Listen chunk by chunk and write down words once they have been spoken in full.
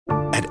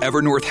At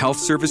Evernorth Health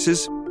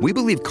Services, we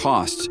believe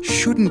costs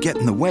shouldn't get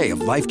in the way of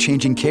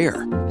life-changing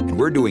care, and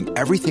we're doing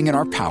everything in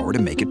our power to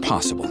make it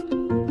possible.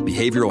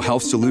 Behavioral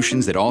health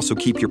solutions that also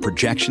keep your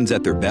projections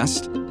at their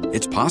best?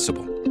 It's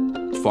possible.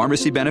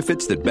 Pharmacy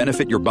benefits that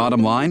benefit your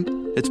bottom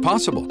line? It's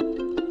possible.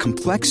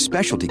 Complex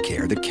specialty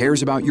care that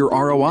cares about your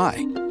ROI?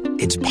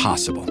 It's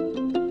possible.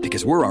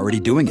 Because we're already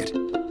doing it.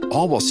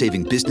 All while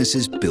saving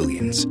businesses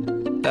billions.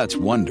 That's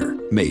Wonder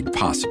made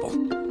possible.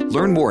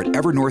 Learn more at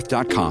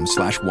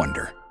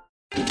evernorth.com/wonder.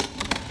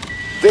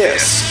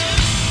 This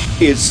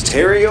is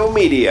Stereo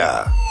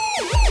Media.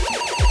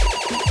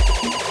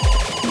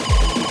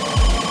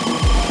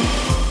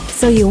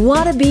 So you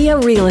want to be a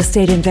real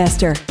estate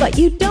investor, but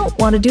you don't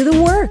want to do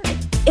the work.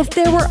 If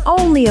there were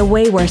only a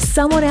way where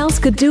someone else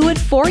could do it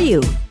for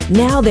you.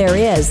 Now there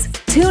is.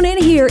 Tune in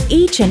here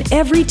each and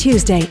every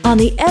Tuesday on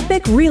the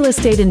Epic Real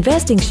Estate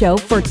Investing Show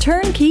for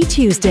Turnkey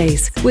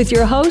Tuesdays with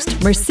your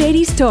host,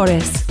 Mercedes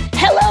Torres.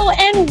 Hello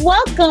and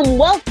welcome.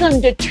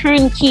 Welcome to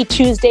Turnkey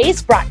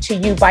Tuesdays, brought to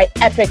you by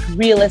Epic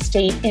Real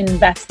Estate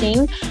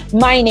Investing.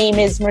 My name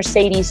is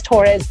Mercedes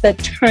Torres, the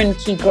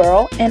Turnkey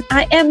Girl, and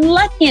I am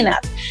lucky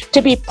enough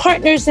to be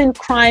partners in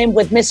crime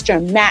with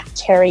Mr. Matt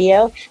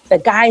Theriault, the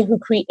guy who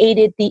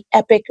created the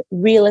Epic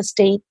Real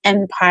Estate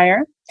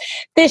Empire.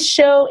 This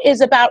show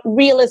is about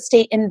real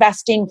estate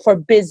investing for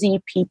busy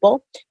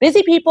people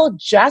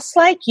just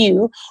like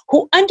you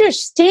who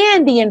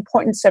understand the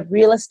importance of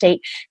real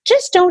estate,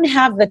 just don't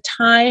have the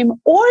time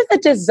or the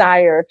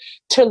desire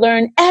to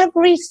learn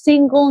every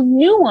single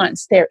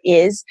nuance there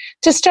is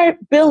to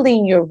start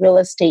building your real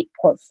estate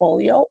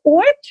portfolio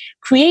or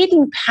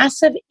creating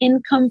passive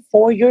income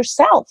for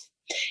yourself.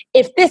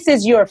 If this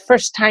is your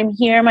first time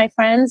here, my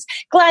friends,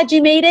 glad you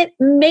made it.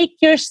 Make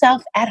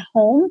yourself at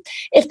home.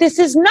 If this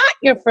is not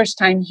your first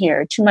time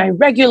here, to my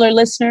regular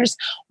listeners,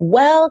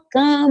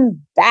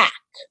 welcome back.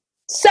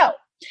 So,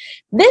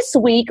 this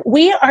week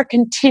we are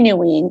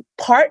continuing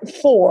part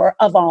 4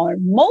 of our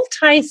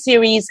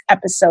multi-series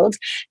episodes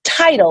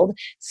titled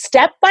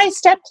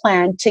Step-by-Step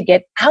Plan to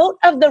Get Out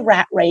of the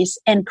Rat Race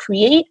and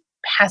Create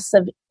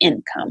Passive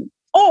Income.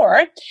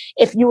 Or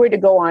if you were to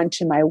go on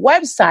to my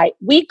website,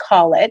 we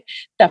call it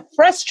The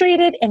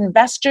Frustrated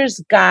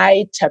Investor's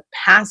Guide to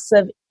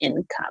Passive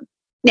Income.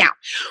 Now,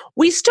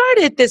 we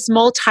started this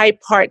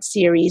multi-part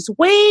series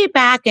way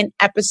back in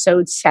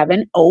episode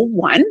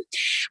 701.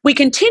 We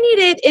continued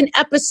it in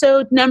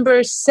episode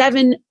number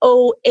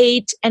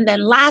 708, and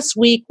then last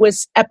week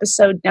was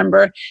episode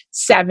number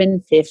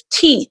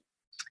 715.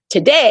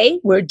 Today,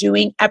 we're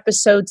doing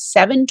episode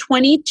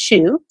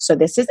 722. So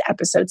this is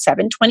episode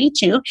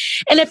 722.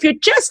 And if you're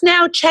just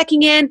now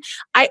checking in,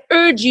 I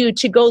urge you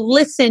to go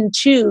listen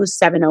to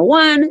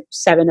 701,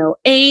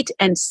 708,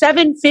 and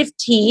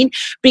 715,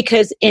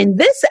 because in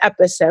this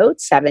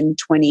episode,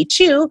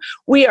 722,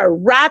 we are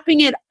wrapping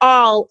it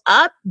all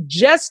up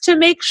just to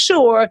make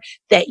sure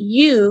that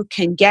you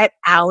can get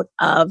out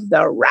of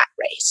the rat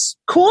race.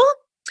 Cool?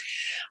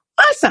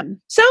 Awesome.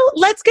 So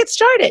let's get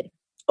started.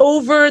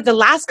 Over the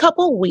last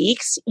couple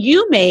weeks,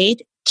 you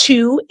made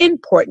 2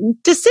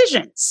 important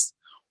decisions.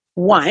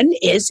 One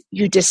is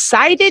you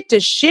decided to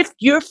shift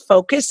your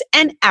focus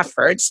and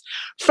efforts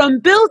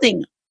from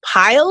building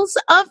piles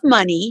of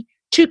money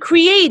to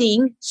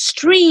creating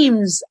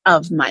streams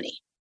of money.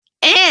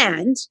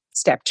 And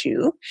step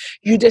 2,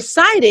 you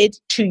decided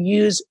to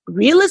use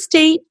real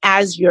estate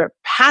as your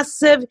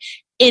passive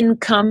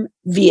income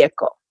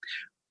vehicle.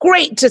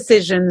 Great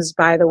decisions,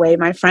 by the way,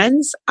 my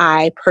friends.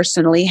 I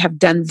personally have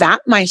done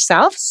that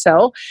myself,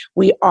 so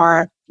we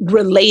are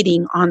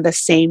relating on the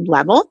same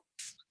level.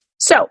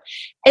 So,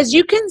 as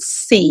you can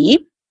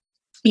see,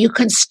 you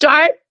can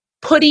start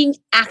putting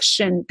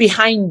action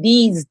behind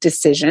these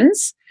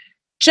decisions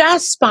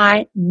just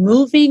by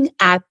moving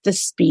at the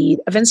speed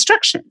of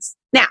instructions.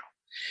 Now,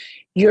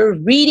 you're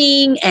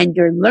reading and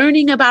you're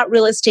learning about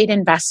real estate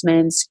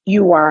investments.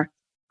 You are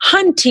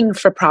hunting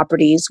for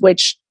properties,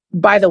 which,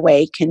 by the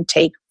way, can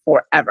take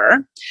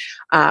forever.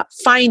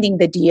 Finding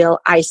the deal,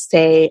 I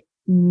say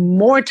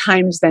more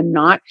times than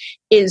not,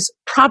 is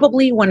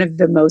probably one of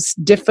the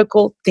most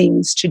difficult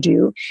things to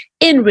do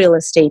in real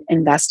estate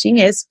investing,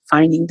 is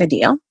finding the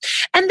deal.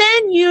 And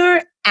then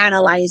you're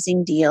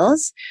analyzing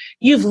deals.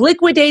 You've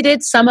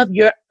liquidated some of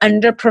your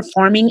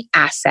underperforming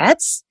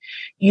assets.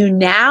 You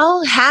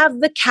now have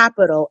the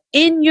capital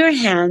in your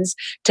hands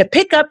to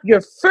pick up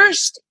your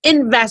first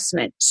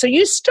investment. So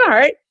you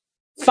start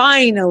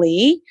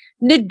finally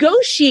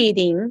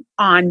negotiating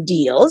on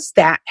deals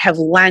that have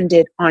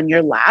landed on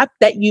your lap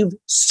that you've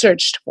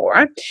searched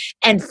for.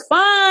 And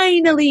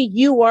finally,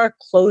 you are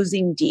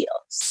closing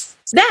deals.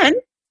 Then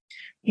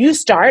you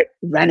start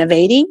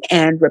renovating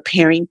and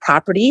repairing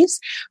properties,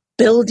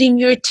 building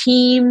your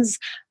teams,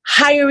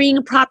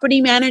 hiring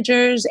property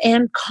managers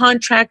and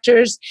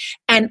contractors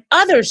and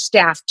other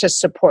staff to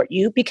support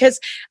you, because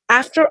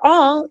after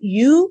all,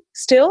 you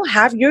still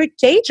have your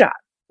day job.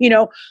 You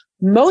know,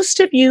 most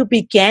of you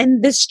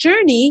began this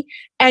journey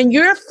and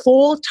you're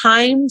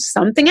full-time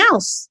something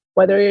else,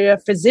 whether you're a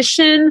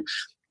physician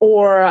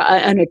or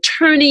an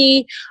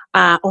attorney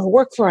or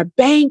work for a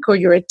bank or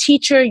you're a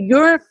teacher,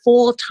 you're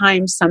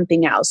full-time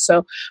something else.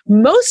 So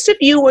most of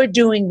you are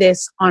doing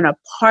this on a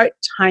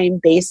part-time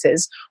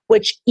basis,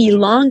 which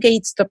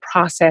elongates the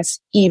process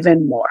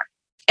even more.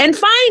 And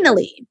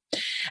finally,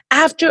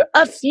 after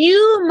a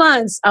few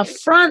months of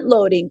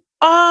front-loading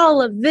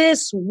all of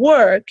this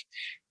work,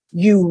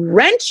 you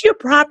rent your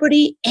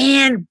property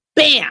and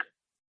bam,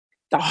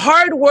 the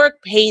hard work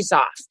pays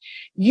off.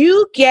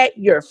 You get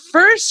your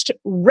first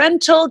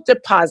rental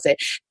deposit.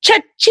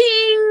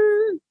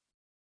 Cha-ching!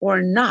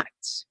 Or not.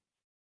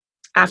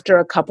 After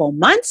a couple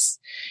months,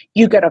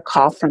 you get a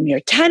call from your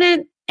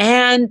tenant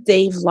and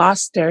they've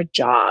lost their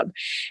job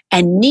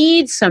and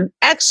need some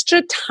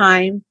extra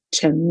time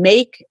to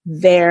make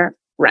their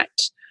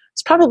rent.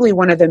 It's probably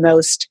one of the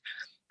most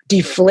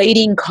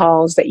deflating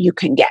calls that you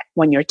can get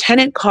when your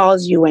tenant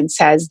calls you and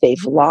says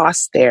they've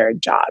lost their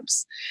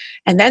jobs.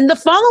 And then the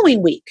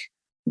following week,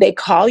 they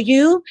call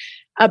you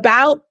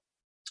about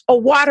a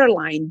water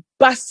line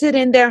busted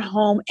in their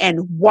home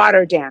and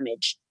water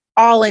damage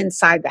all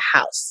inside the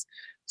house.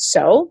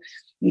 So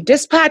you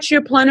dispatch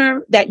your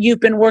plumber that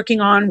you've been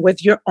working on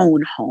with your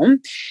own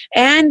home,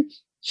 and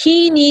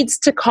he needs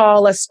to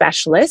call a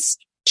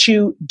specialist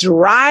to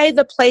dry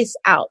the place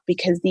out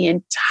because the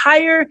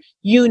entire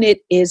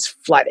unit is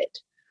flooded.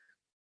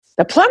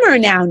 The plumber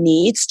now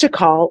needs to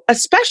call a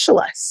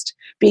specialist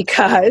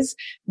because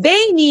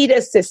they need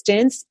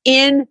assistance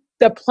in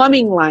the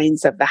plumbing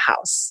lines of the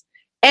house.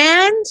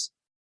 And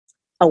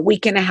a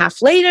week and a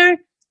half later,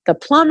 the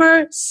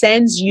plumber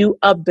sends you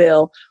a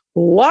bill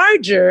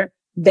larger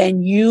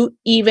than you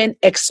even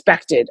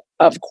expected,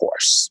 of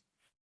course.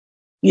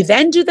 You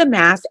then do the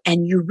math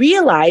and you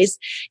realize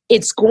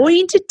it's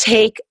going to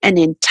take an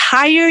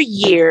entire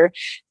year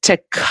to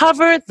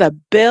cover the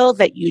bill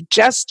that you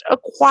just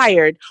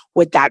acquired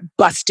with that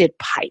busted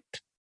pipe.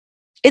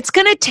 It's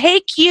going to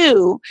take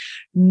you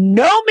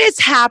no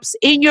mishaps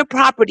in your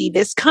property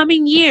this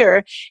coming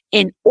year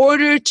in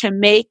order to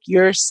make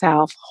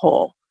yourself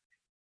whole.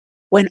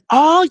 When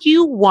all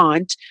you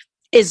want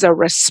is a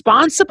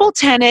responsible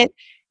tenant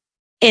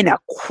in a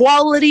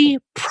quality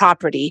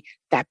property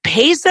that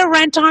pays the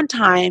rent on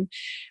time,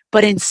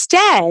 but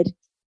instead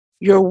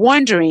you're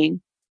wondering,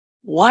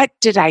 what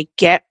did I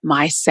get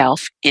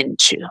myself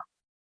into?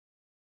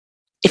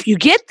 If you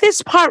get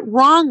this part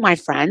wrong, my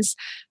friends,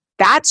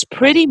 that's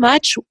pretty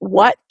much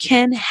what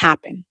can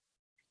happen.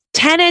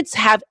 Tenants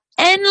have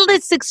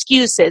endless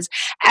excuses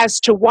as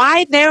to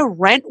why their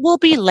rent will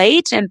be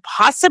late, and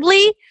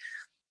possibly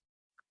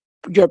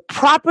your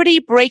property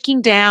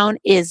breaking down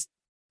is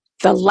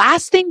the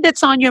last thing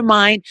that's on your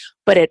mind,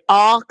 but it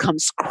all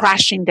comes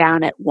crashing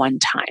down at one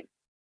time.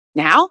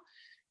 Now,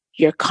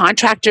 your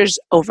contractors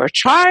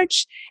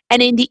overcharge,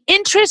 and in the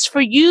interest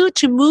for you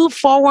to move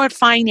forward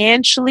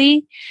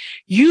financially,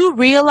 you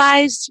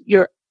realize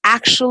you're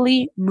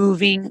actually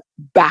moving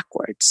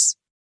backwards.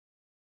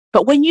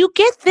 But when you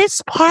get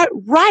this part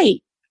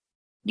right,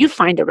 you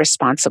find a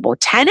responsible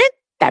tenant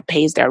that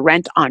pays their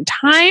rent on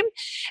time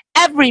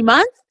every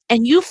month,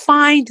 and you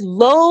find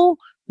low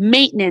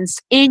maintenance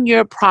in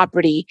your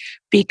property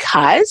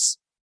because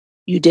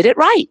you did it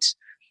right.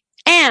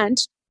 And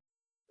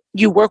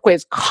you work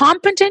with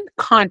competent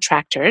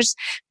contractors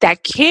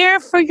that care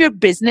for your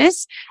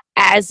business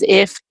as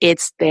if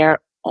it's their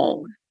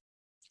own.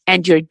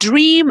 And your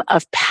dream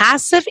of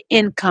passive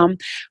income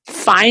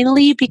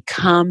finally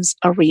becomes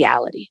a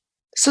reality.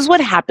 This is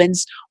what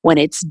happens when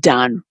it's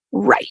done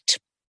right.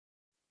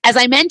 As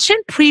I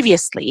mentioned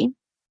previously,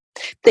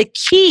 the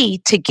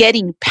key to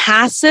getting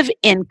passive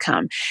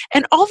income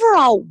and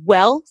overall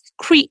wealth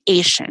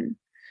creation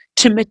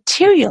to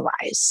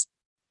materialize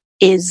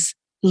is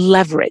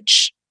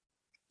leverage.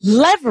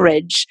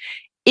 Leverage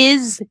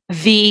is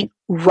the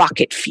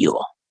rocket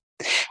fuel.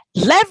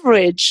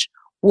 Leverage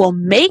will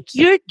make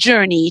your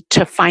journey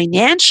to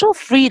financial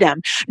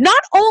freedom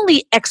not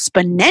only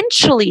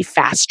exponentially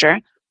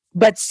faster,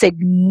 but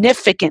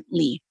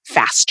significantly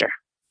faster.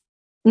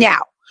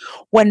 Now,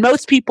 when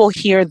most people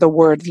hear the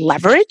word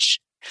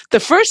leverage, the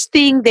first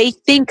thing they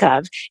think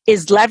of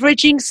is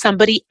leveraging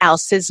somebody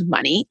else's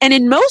money. And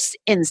in most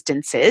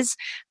instances,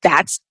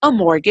 that's a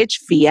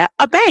mortgage via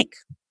a bank.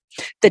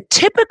 The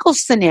typical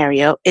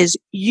scenario is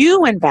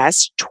you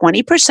invest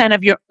 20%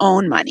 of your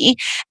own money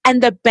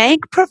and the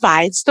bank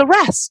provides the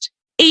rest,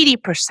 80%.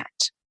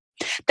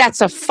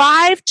 That's a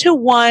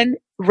 5-to-1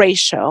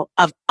 ratio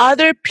of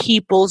other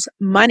people's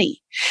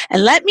money.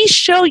 And let me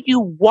show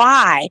you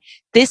why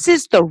this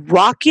is the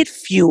rocket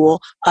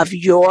fuel of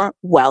your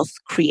wealth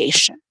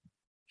creation.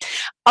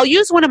 I'll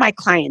use one of my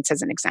clients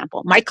as an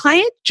example. My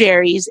client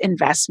Jerry's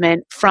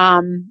investment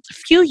from a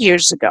few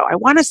years ago, I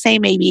want to say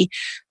maybe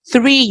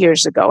 3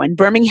 years ago in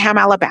Birmingham,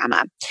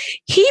 Alabama,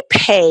 he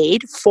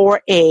paid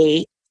for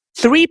a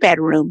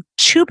 3-bedroom,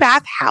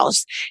 2-bath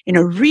house in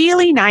a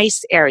really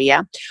nice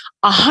area,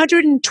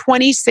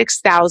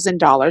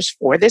 $126,000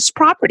 for this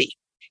property.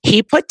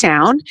 He put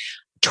down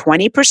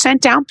 20%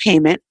 down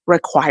payment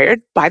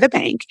required by the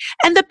bank,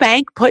 and the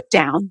bank put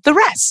down the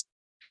rest.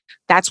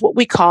 That's what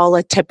we call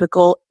a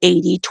typical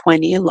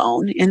 80-20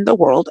 loan in the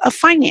world of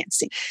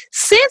financing.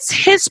 Since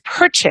his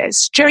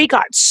purchase, Jerry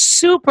got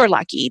super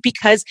lucky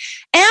because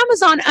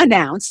Amazon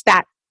announced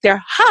that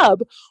their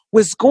hub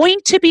was going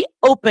to be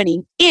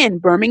opening in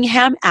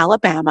Birmingham,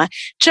 Alabama,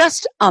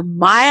 just a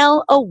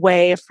mile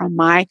away from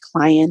my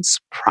client's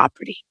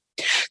property.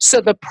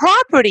 So the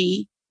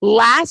property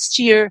last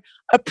year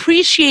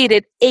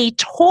appreciated a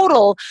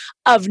total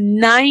of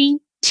 19%.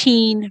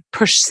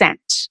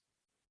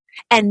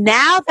 And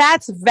now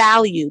that's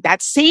value.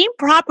 That same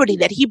property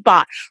that he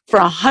bought for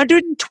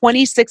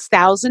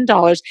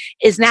 $126,000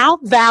 is now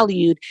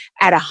valued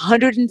at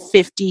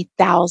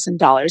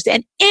 $150,000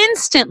 and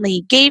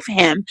instantly gave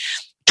him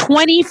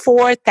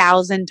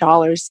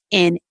 $24,000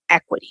 in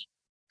equity.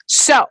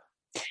 So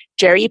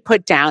Jerry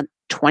put down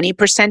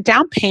 20%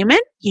 down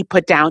payment. He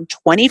put down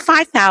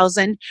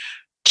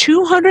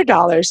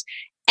 $25,200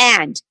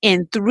 and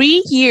in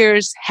 3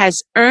 years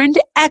has earned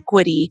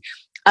equity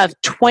of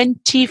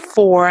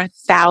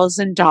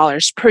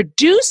 $24,000,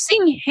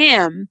 producing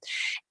him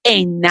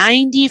a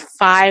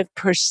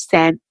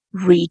 95%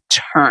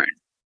 return.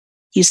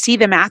 You see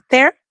the math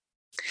there?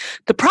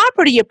 The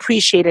property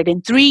appreciated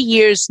in 3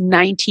 years,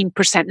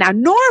 19%. Now,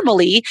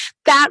 normally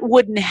that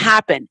wouldn't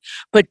happen,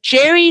 but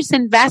Jerry's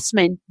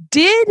investment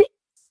did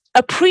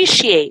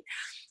appreciate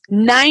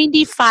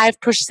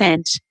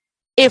 95%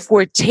 if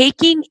we're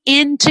taking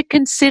into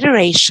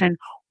consideration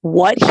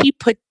what he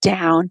put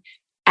down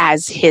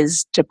as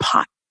his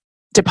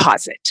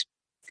deposit.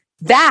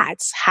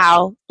 That's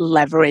how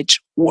leverage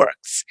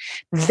works.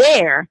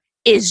 There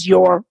is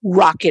your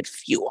rocket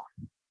fuel.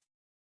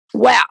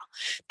 Well,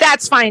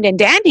 that's fine and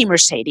dandy,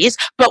 Mercedes,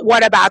 but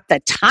what about the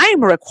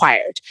time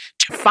required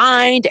to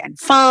find and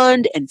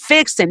fund and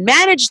fix and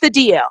manage the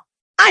deal?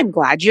 I'm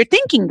glad you're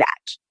thinking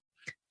that.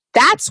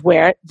 That's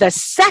where the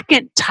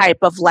second type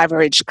of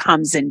leverage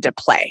comes into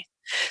play.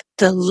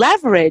 The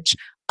leverage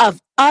of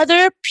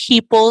other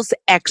people's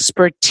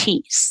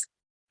expertise.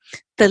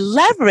 The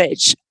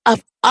leverage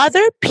of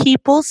other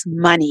people's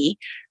money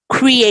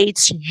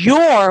creates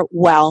your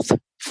wealth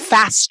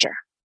faster.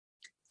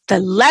 The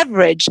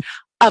leverage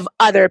of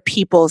other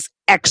people's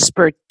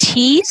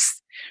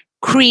expertise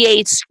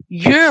creates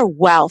your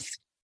wealth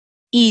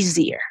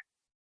easier.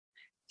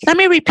 Let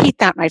me repeat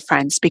that, my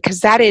friends,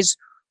 because that is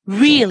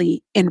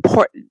really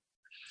important.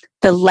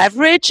 The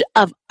leverage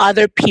of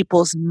other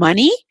people's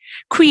money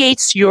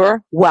creates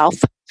your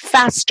wealth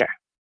faster.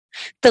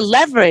 The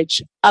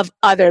leverage of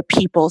other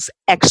people's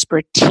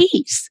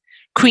expertise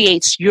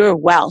creates your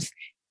wealth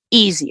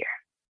easier.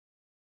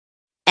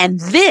 And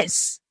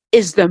this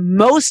is the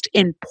most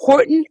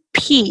important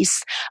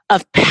piece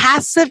of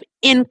passive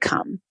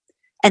income.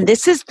 And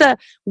this is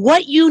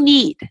what you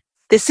need.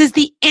 This is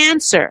the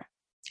answer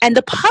and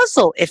the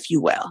puzzle, if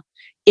you will,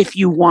 if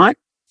you want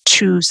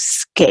to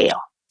scale.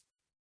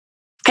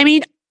 I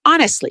mean,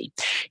 honestly,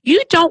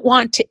 you don't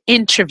want to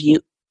interview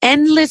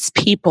endless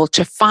people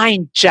to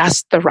find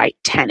just the right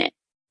tenant.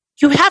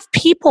 You have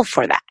people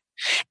for that.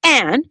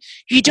 And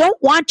you don't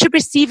want to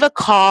receive a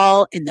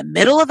call in the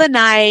middle of the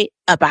night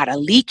about a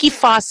leaky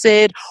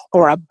faucet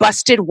or a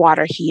busted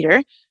water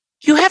heater.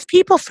 You have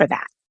people for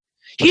that.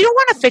 You don't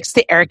want to fix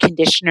the air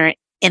conditioner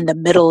in the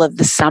middle of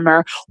the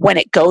summer when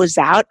it goes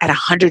out at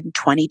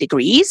 120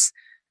 degrees.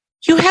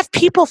 You have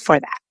people for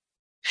that.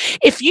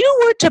 If you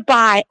were to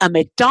buy a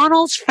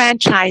McDonald's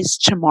franchise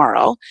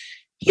tomorrow,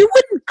 you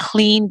wouldn't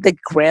clean the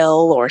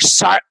grill or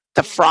sort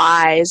the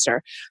fries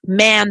or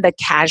man the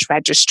cash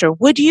register,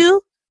 would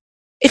you?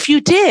 If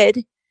you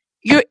did,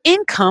 your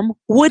income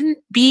wouldn't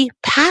be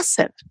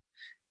passive.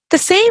 The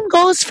same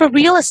goes for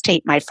real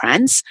estate, my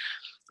friends.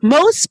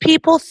 Most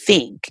people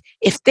think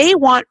if they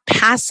want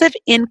passive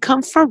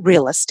income from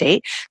real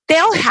estate,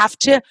 they'll have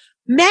to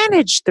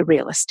manage the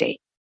real estate.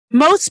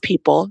 Most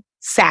people,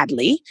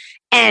 sadly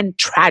and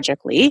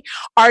tragically,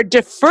 are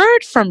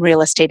deferred from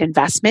real estate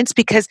investments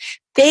because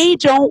they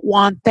don't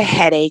want the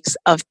headaches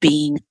of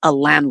being a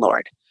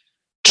landlord.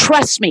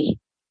 Trust me,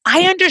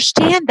 I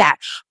understand that,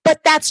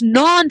 but that's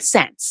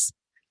nonsense.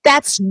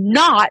 That's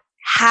not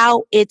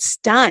how it's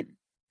done.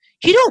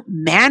 You don't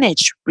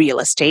manage real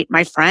estate,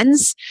 my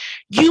friends.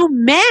 You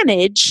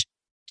manage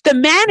the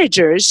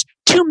managers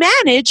to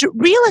manage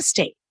real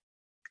estate.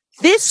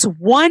 This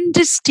one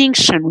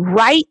distinction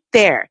right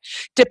there,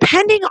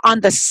 depending on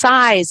the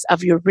size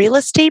of your real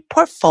estate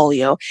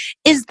portfolio,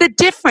 is the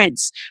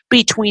difference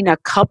between a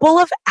couple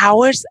of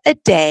hours a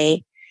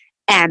day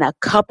and a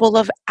couple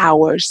of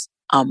hours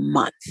a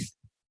month.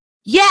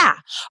 Yeah,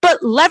 but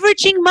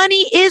leveraging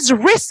money is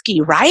risky,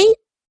 right?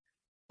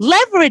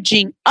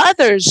 Leveraging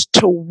others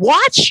to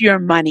watch your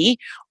money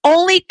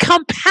only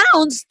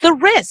compounds the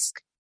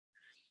risk.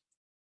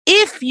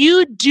 If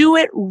you do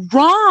it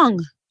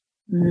wrong,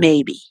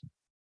 maybe.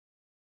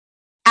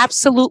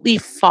 Absolutely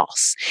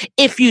false.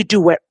 If you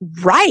do it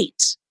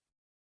right.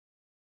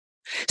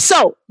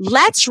 So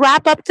let's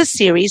wrap up the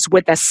series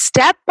with a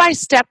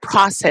step-by-step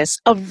process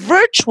of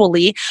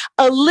virtually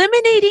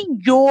eliminating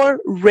your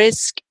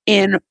risk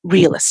in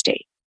real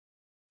estate.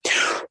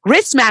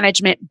 Risk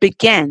management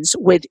begins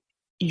with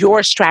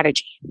your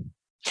strategy.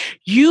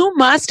 You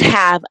must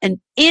have an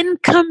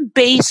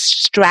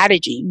income-based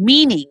strategy,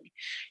 meaning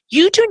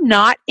you do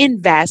not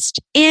invest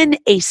in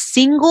a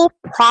single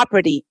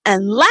property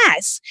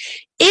unless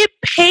it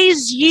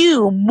pays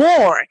you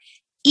more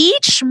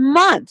each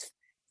month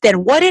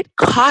than what it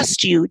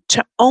cost you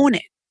to own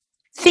it.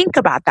 Think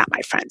about that,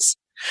 my friends.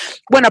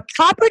 When a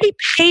property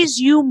pays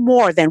you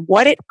more than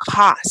what it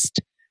cost,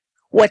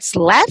 what's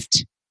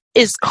left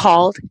is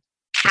called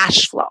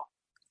cash flow.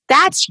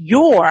 That's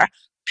your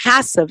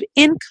passive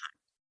income.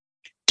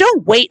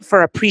 Don't wait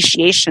for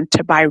appreciation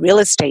to buy real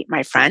estate,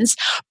 my friends.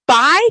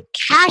 Buy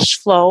cash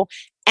flow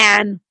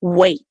and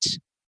wait.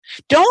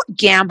 Don't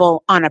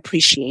gamble on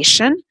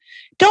appreciation.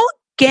 Don't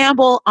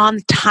gamble on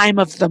the time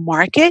of the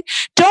market.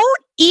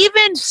 Don't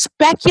even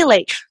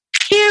speculate,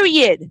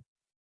 period.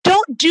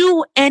 Don't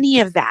do any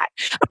of that.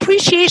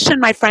 Appreciation,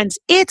 my friends,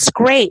 it's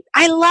great.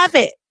 I love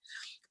it.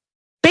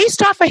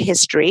 Based off of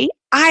history,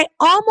 I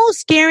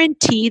almost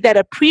guarantee that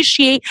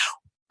appreciation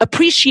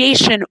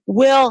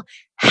will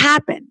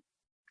happen.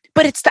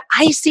 But it's the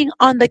icing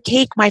on the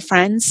cake, my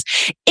friends.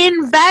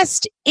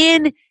 Invest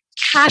in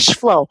cash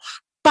flow.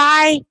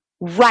 Buy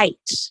right.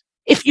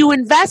 If you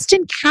invest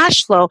in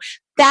cash flow,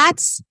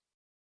 that's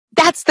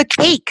the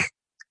cake.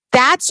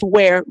 That's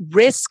where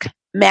risk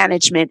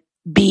management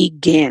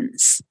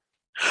begins.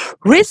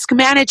 Risk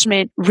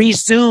management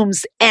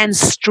resumes and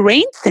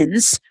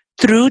strengthens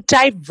through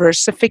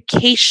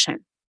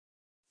diversification.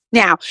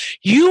 Now,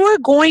 you are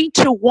going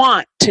to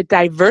want to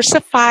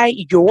diversify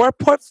your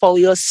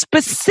portfolio,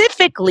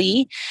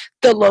 specifically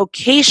the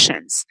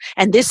locations.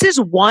 And this is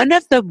one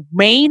of the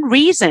main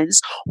reasons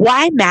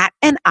why Matt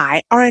and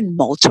I are in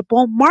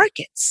multiple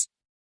markets.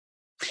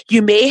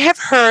 You may have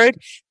heard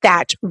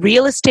that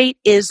real estate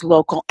is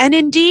local. And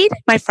indeed,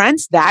 my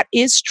friends, that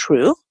is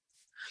true.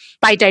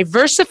 By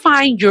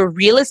diversifying your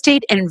real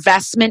estate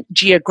investment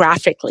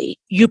geographically,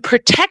 you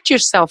protect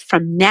yourself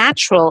from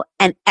natural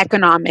and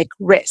economic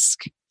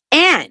risk.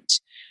 And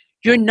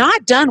you're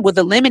not done with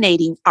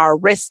eliminating our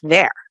risk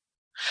there.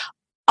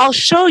 I'll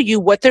show you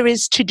what there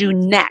is to do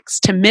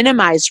next to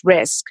minimize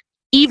risk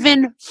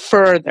even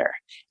further.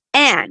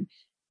 And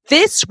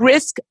this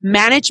risk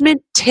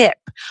management tip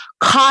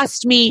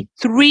cost me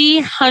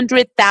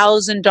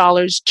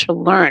 $300,000 to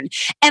learn.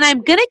 And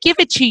I'm going to give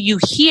it to you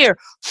here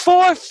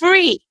for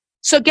free.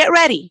 So get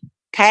ready.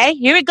 Okay,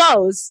 here it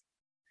goes.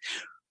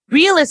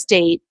 Real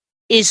estate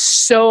is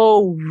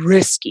so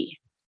risky.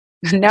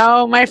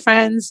 No, my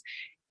friends,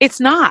 it's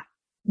not.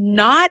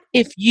 Not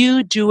if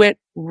you do it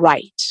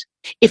right.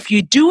 If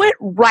you do it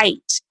right,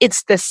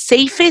 it's the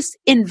safest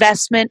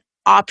investment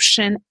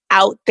option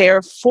out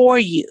there for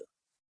you.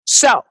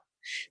 So,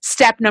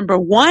 step number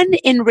 1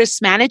 in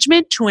risk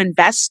management to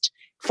invest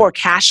for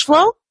cash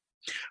flow,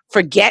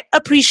 forget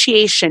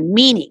appreciation,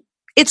 meaning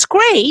it's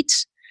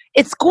great.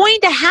 It's going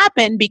to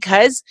happen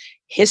because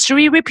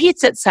history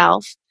repeats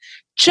itself.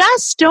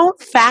 Just don't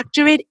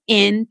factor it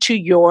into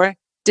your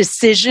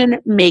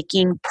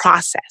decision-making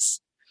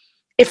process.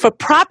 If a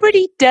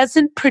property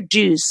doesn't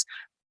produce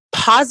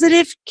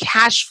positive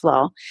cash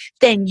flow,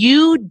 then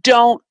you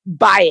don't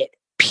buy it,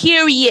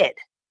 period.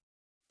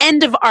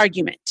 End of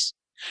argument.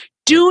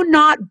 Do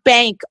not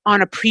bank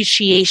on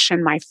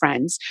appreciation, my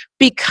friends,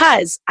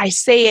 because I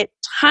say it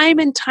time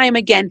and time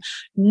again,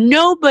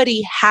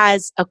 nobody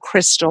has a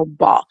crystal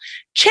ball.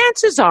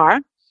 Chances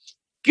are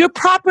your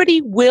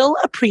property will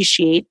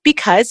appreciate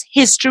because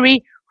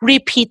history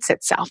repeats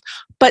itself.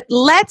 But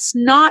let's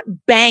not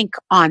bank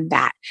on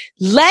that.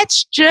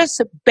 Let's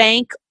just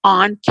bank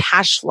on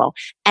cash flow.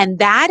 And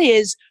that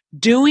is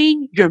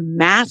doing your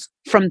math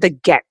from the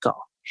get-go.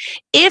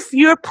 If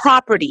your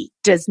property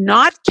does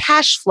not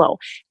cash flow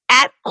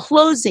at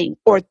closing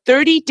or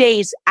 30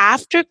 days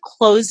after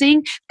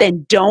closing,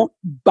 then don't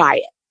buy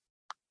it.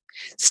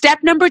 Step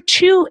number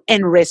 2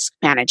 in risk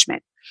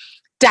management.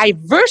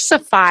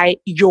 Diversify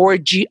your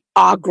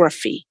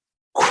geography.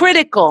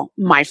 Critical,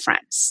 my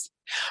friends.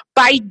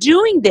 By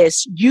doing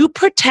this, you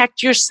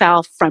protect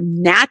yourself from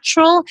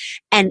natural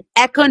and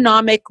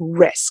economic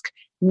risk.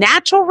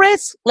 Natural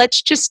risk,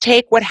 let's just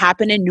take what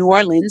happened in New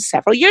Orleans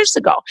several years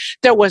ago.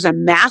 There was a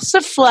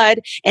massive flood,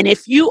 and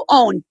if you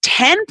own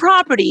 10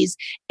 properties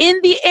in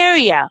the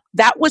area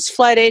that was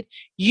flooded,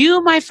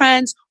 you, my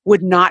friends,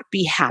 would not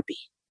be happy.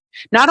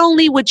 Not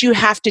only would you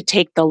have to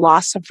take the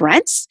loss of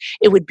rents,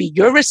 it would be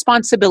your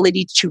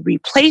responsibility to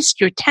replace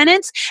your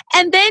tenants,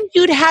 and then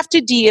you'd have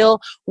to deal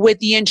with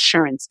the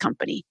insurance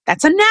company.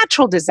 That's a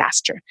natural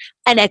disaster.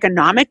 An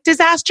economic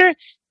disaster,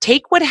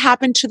 take what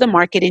happened to the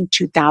market in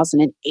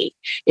 2008.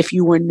 If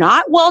you were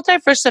not well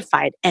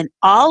diversified and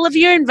all of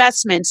your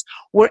investments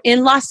were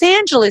in Los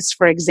Angeles,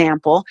 for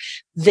example,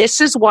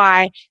 this is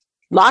why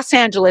Los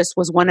Angeles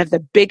was one of the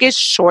biggest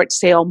short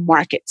sale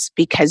markets,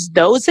 because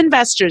those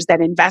investors that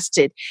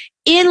invested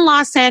in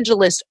Los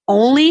Angeles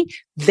only,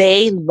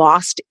 they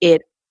lost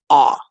it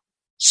all.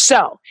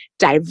 So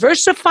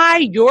diversify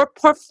your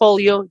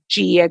portfolio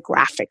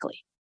geographically.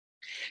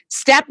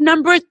 Step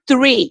number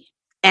 3,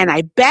 and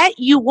I bet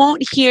you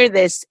won't hear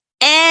this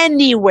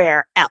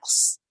anywhere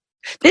else.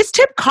 This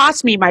tip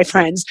cost me, my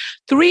friends,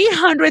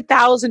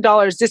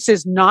 $300,000. This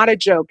is not a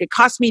joke. It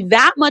cost me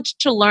that much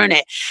to learn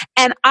it.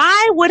 And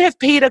I would have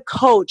paid a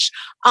coach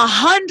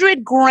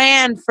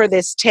 $100,000 for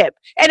this tip,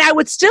 and I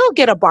would still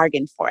get a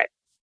bargain for it.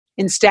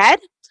 Instead,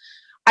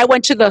 I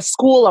went to the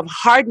school of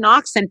hard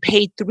knocks and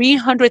paid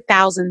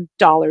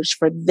 $300,000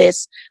 for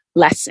this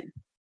lesson.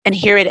 And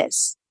here it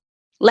is.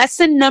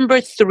 Lesson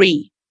number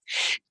 3,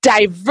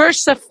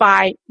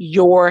 diversify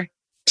your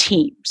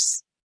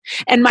teams.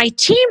 And my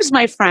teams,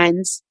 my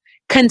friends,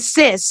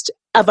 consist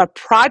of a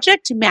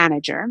project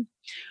manager,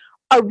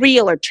 a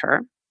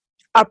realtor,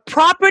 a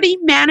property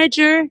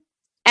manager,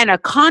 and a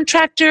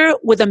contractor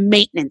with a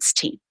maintenance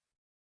team.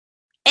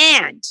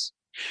 And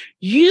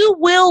you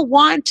will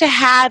want to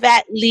have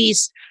at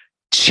least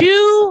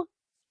 2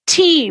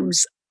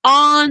 teams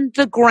on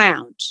the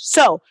ground.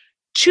 So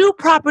 2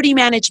 property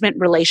management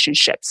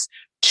relationships,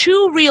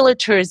 2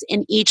 realtors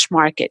in each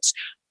market,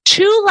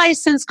 2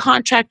 licensed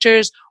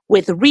contractors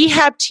with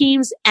rehab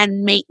teams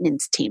and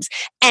maintenance teams.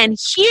 And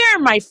here,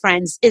 my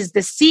friends, is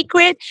the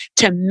secret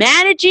to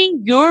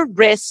managing your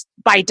risk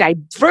by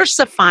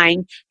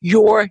diversifying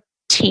your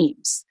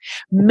teams.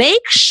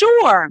 Make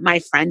sure, my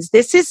friends,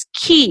 this is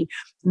key.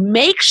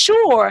 Make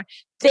sure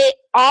they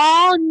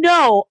all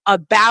know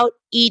about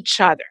each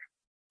other.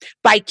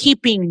 By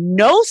keeping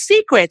no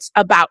secrets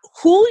about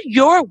who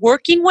you're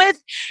working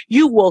with,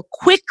 you will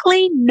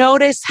quickly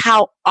notice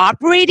how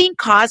operating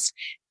costs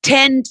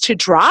tend to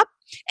drop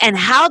and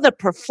how the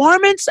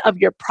performance of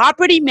your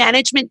property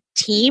management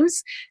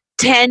teams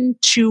tend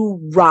to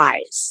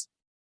rise.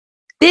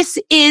 This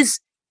is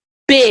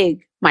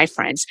big, my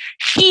friends,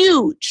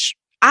 huge.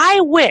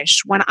 I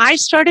wish when I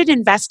started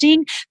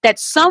investing that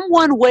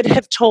someone would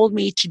have told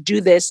me to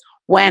do this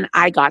when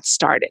I got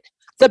started.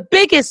 The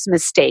biggest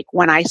mistake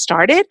when I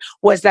started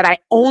was that I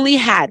only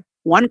had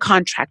 1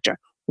 contractor,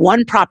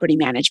 1 property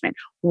management,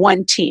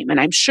 1 team. And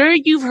I'm sure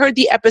you've heard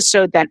the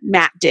episode that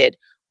Matt did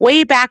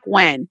way back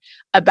when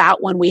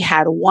about when we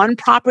had 1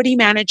 property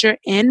manager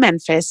in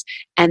Memphis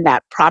and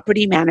that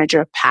property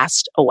manager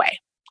passed away.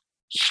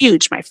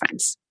 Huge, my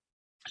friends.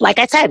 Like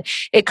I said,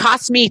 it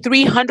cost me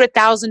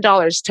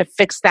 $300,000 to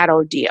fix that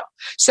ordeal.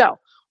 So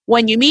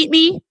when you meet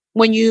me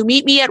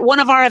at one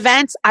of our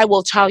events, I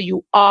will tell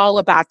you all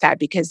about that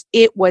because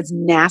it was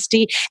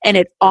nasty and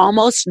it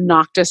almost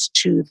knocked us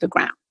to the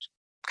ground.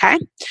 Okay?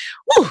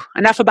 Whew,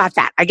 enough about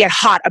that. I get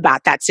hot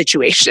about that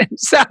situation.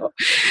 So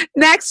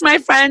next, my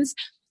friends,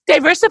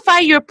 diversify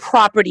your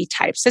property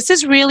types. This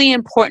is really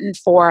important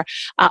for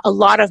a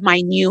lot of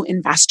my new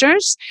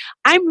investors.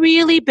 I'm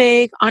really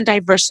big on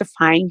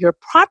diversifying your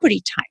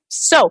property types.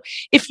 So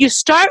if you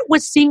start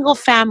with single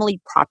family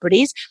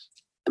properties,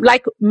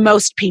 like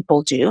most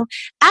people do,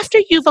 after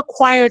you've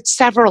acquired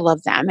several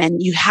of them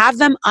and you have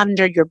them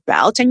under your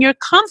belt and you're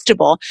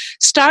comfortable,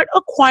 start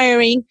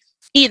acquiring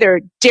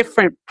either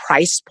different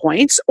price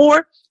points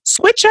or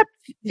switch up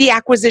the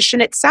acquisition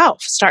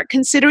itself. Start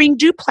considering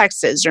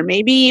duplexes or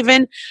maybe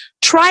even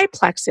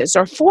triplexes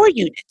or 4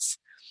 units.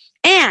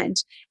 And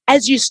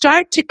as you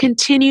start to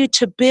continue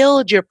to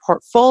build your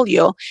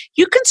portfolio,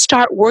 you can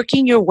start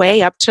working your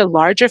way up to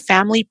larger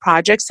family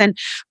projects and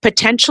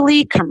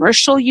potentially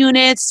commercial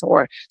units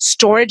or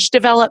storage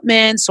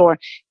developments or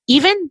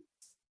even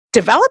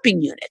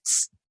developing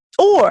units.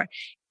 Or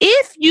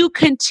if you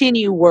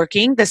continue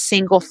working the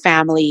single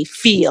family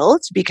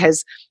field,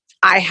 because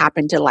I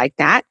happen to like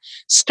that,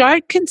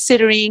 start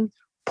considering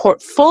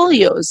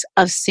portfolios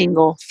of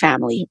single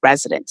family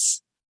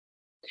residents.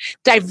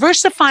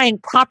 Diversifying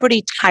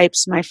property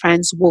types, my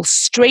friends, will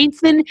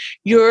strengthen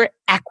your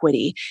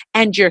equity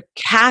and your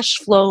cash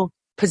flow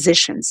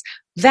positions.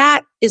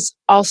 That is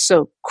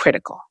also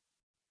critical.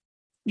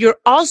 You're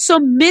also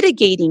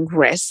mitigating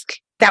risk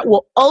that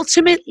will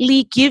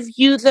ultimately give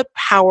you the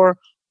power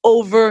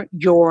over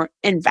your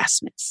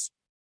investments.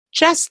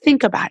 Just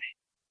think about it.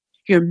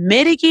 You're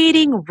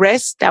mitigating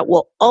risk that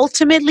will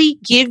ultimately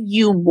give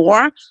you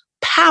more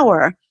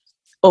power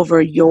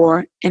over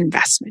your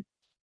investment.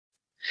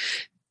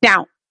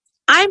 Now,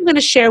 I'm going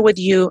to share with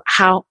you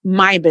how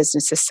my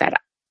business is set up.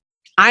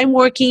 I'm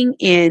working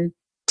in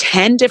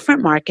 10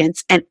 different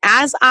markets, and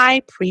as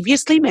I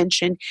previously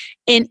mentioned,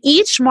 in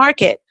each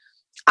market,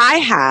 I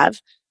have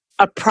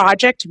a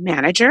project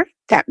manager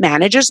that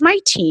manages my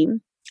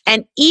team,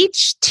 and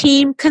each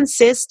team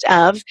consists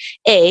of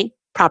a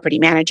property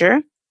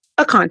manager,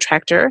 a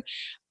contractor,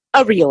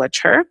 a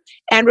realtor.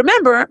 And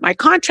remember, my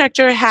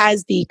contractor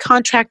has the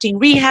contracting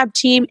rehab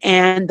team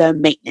and the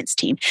maintenance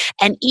team.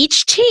 And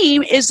each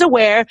team is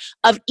aware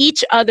of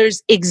each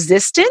other's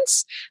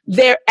existence,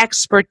 their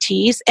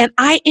expertise. And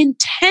I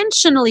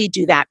intentionally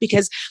do that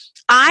because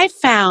I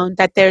found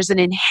that there's an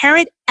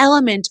inherent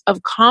element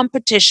of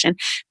competition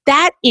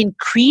that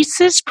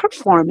increases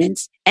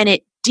performance and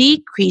it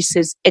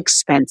decreases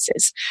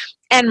expenses.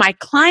 And my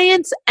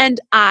clients and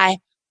I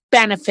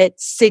benefit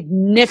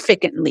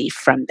significantly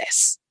from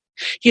this.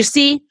 You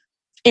see,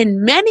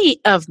 In many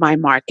of my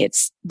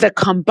markets, the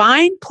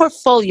combined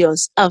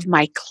portfolios of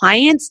my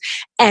clients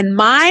and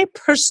my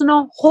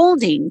personal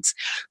holdings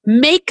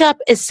make up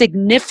a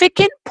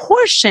significant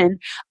portion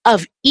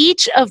of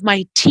each of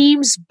my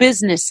team's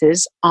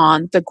businesses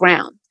on the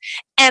ground.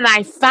 And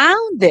I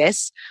found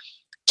this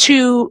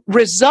to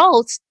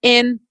result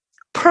in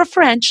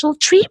preferential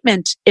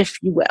treatment, if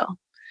you will.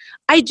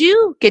 I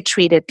do get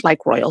treated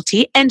like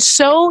royalty, and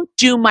so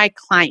do my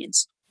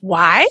clients.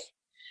 Why?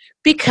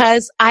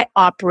 Because I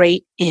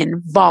operate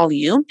in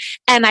volume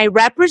and I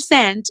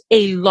represent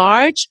a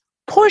large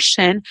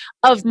portion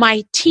of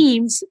my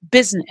team's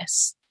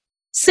business.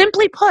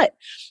 Simply put,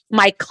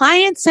 my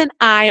clients and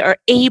I are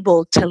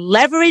able to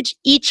leverage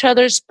each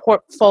other's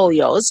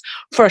portfolios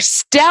for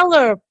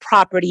stellar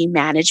property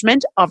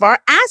management of our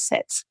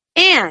assets.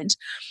 And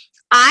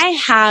I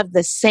have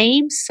the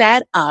same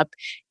setup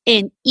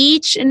in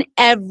each and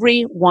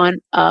every one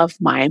of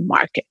my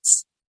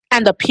markets.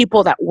 And the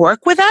people that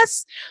work with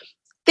us,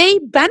 they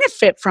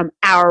benefit from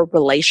our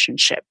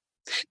relationship.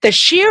 The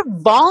sheer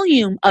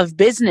volume of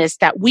business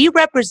that we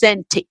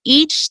represent to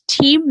each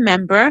team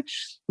member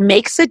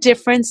makes a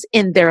difference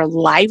in their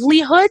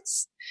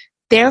livelihoods.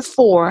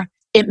 Therefore,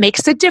 it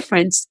makes a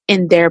difference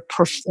in their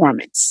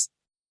performance.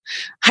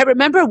 I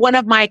remember one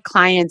of my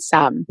clients'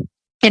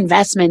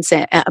 investments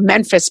in a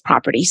Memphis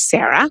property,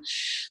 Sarah.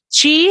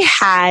 She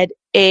had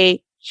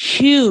a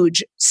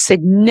huge,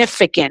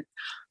 significant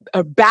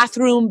a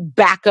bathroom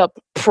backup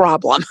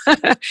problem,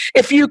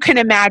 if you can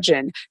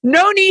imagine.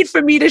 No need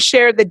for me to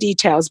share the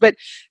details, but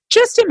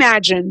just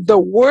imagine the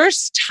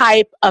worst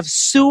type of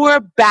sewer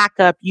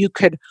backup you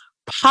could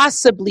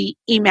possibly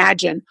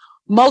imagine,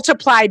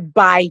 multiplied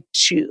by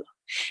 2.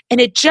 And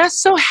it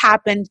just so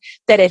happened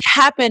that it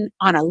happened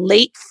on a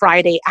late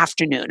Friday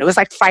afternoon. It was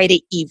like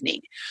Friday evening.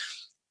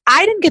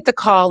 I didn't get the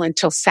call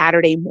until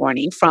Saturday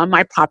morning from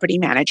my property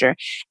manager,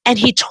 and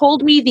he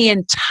told me the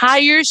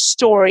entire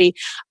story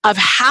of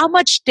how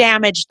much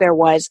damage there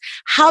was,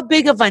 how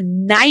big of a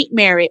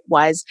nightmare it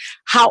was,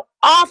 how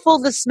awful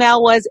the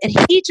smell was, and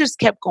he just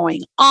kept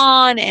going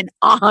on and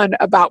on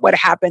about what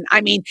happened.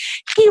 I mean,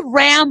 he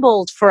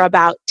rambled for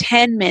about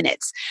 10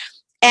 minutes.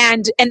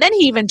 And then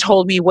he even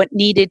told me what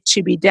needed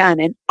to be done.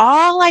 And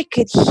all I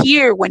could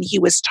hear when he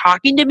was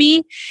talking to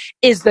me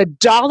is the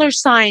dollar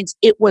signs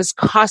it was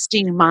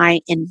costing my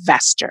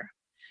investor.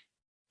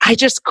 I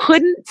just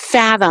couldn't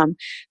fathom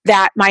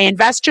that my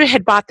investor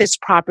had bought this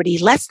property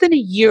less than a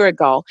year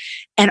ago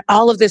and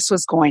all of this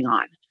was going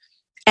on.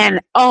 And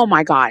oh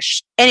my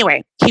gosh.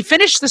 Anyway, he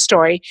finished the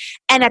story.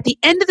 And at the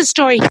end of the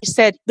story, he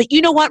said, "But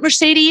you know what,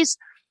 Mercedes?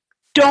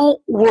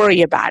 Don't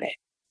worry about it."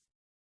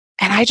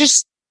 And I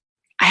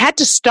had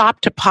to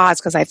stop to pause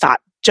because I thought,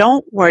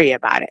 don't worry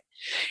about it.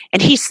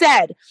 And he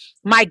said,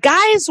 "My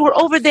guys were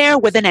over there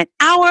within an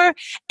hour,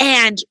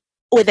 and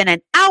within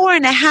an hour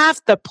and a half,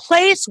 the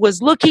place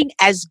was looking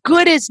as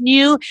good as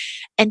new.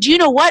 And you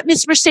know what,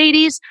 Miss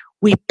Mercedes?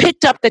 We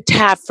picked up the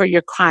tab for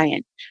your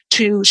client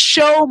to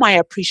show my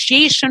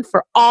appreciation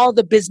for all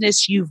the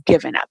business you've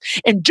given up.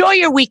 Enjoy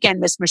your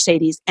weekend, Miss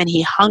Mercedes." And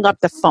he hung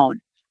up the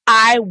phone.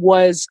 I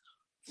was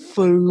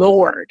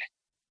floored.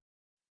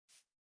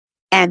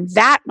 And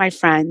that, my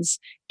friends,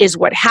 is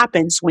what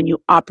happens when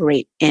you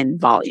operate in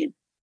volume.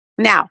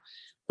 Now,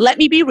 let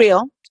me be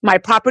real. My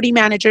property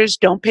managers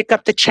don't pick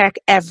up the check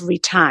every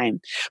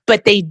time,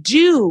 but they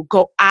do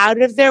go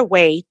out of their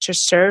way to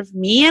serve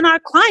me and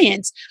our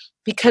clients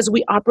because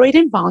we operate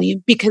in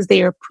volume, because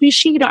they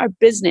appreciate our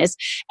business,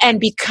 and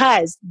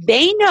because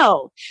they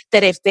know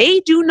that if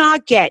they do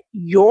not get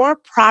your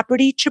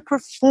property to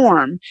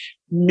perform,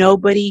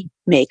 nobody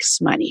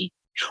makes money.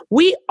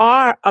 We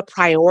are a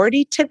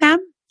priority to them.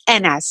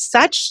 And as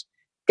such,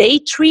 they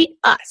treat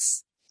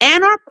us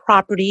and our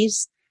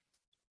properties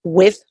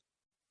with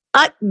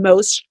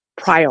utmost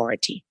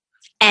priority.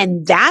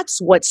 And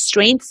that's what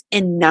strength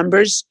in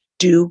numbers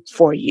do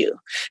for you.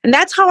 And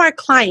that's how our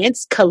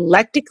clients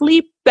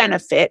collectively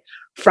benefit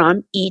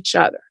from each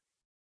other.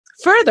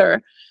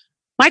 Further,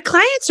 my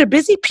clients are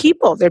busy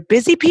people. They're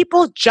busy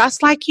people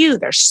just like you.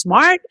 They're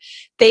smart.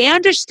 They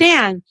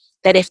understand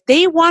that if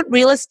they want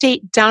real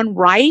estate done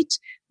right,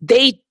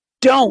 they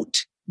don't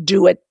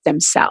do it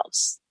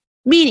themselves.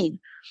 Meaning,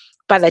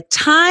 by the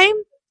time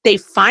they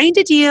find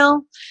a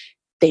deal,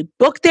 they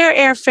book their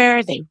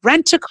airfare, they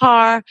rent a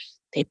car,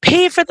 they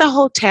pay for the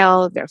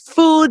hotel, their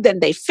food, then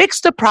they fix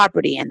the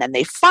property, and then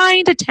they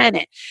find a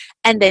tenant,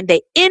 and then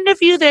they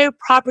interview their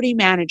property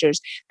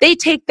managers. They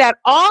take that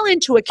all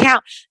into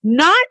account,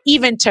 not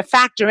even to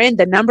factor in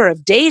the number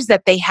of days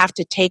that they have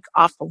to take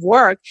off of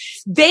work.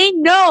 They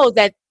know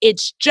that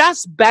it's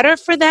just better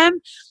for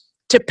them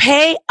to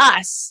pay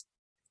us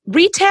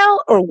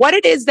retail or what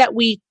it is that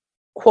we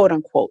quote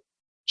unquote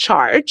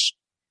charge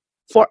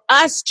for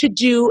us to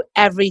do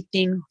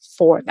everything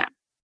for them.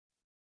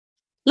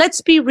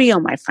 Let's be real,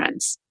 my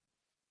friends.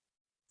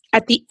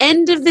 At the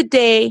end of the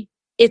day,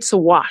 it's a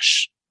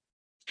wash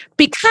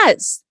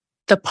because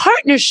the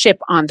partnership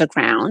on the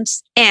ground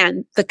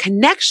and the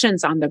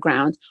connections on the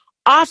ground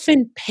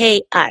often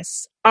pay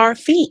us our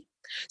fee.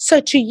 So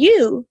to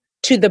you,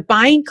 to the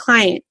buying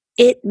client,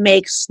 it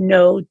makes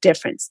no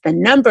difference. The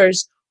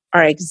numbers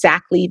are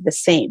exactly the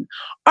same.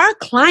 Our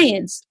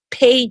clients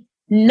pay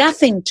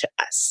nothing to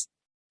us.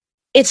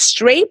 It's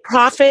straight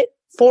profit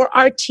for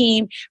our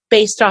team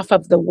based off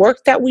of the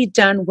work that we've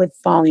done with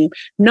volume.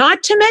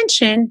 Not to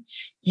mention,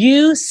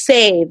 you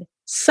save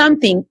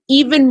something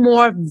even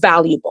more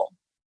valuable.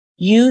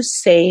 You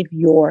save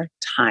your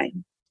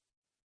time.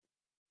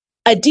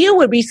 A deal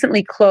we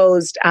recently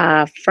closed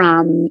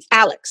from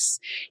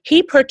Alex.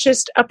 He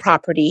purchased a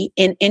property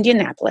in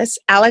Indianapolis.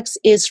 Alex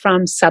is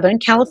from Southern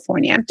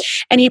California,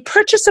 and he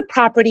purchased a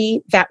property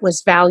that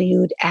was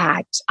valued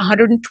at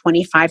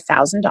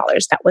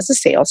 $125,000. That was the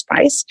sales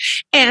price,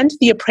 and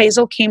the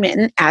appraisal came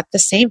in at the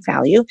same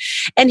value,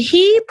 and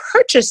he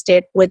purchased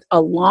it with a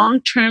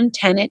long-term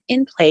tenant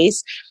in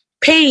place,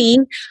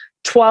 paying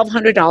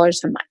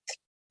 $1,200 a month.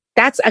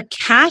 That's a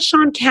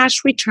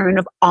cash-on-cash return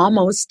of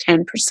almost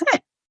 10%.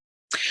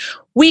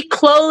 We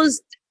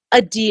closed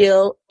a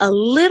deal a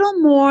little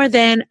more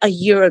than a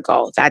year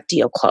ago. That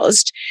deal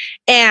closed,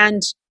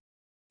 and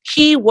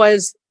he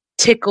was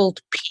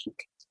tickled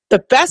pink. The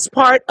best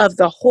part of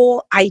the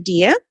whole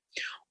idea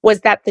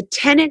was that the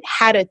tenant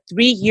had a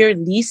 3-year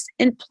lease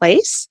in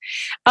place,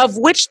 of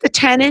which the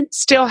tenant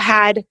still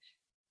had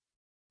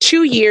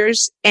 2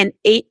 years and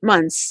 8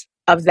 months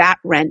of that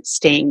rent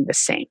staying the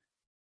same.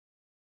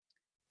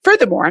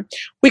 Furthermore,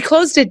 we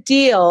closed a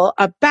deal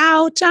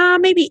about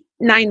maybe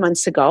 9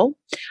 months ago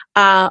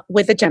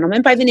with a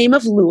gentleman by the name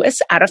of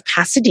Lewis out of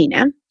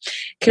Pasadena,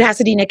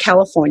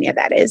 California,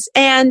 that is.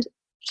 And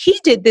he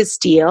did this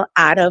deal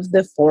out of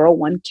the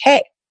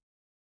 401k.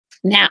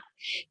 Now,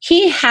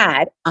 he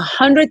had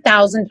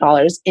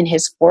 $100,000 in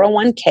his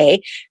 401k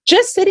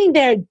just sitting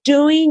there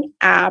doing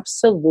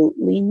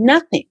absolutely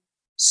nothing.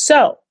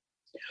 So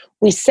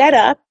we set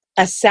up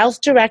a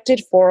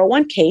self-directed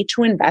 401k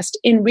to invest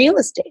in real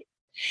estate.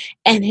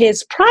 And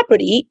his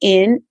property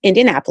in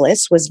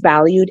Indianapolis was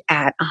valued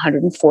at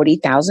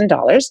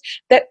 $140,000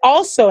 that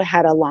also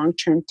had a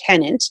long-term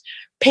tenant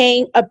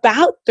paying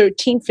about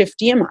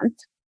 $1,350 a month.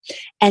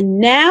 And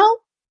now,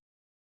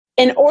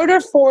 in order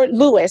for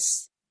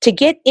Lewis to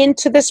get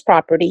into this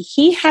property,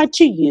 he had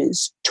to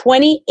use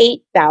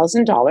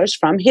 $28,000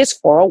 from his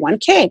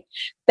 401k.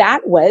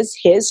 That was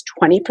his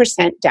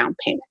 20% down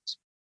payment.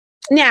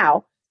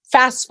 Now,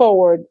 fast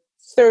forward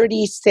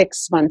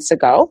 36 months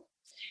ago,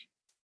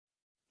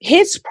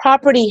 his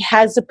property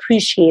has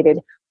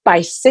appreciated by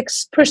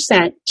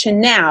 6% to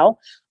now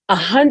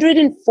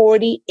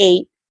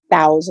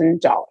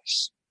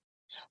 $148,000,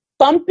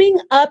 bumping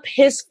up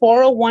his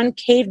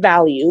 401k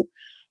value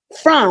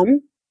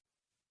from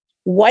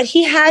what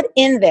he had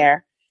in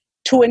there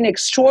to an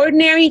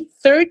extraordinary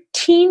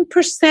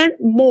 13%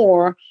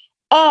 more,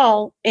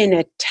 all in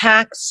a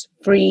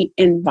tax-free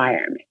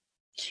environment.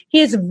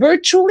 He has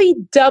virtually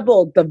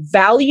doubled the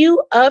value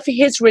of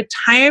his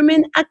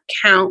retirement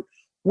account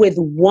with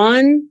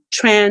one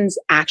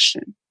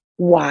transaction.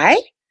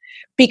 Why?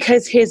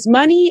 Because his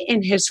money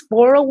in his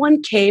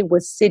 401k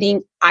was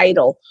sitting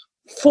idle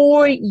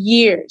for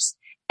years.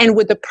 And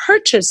with the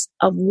purchase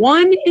of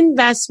one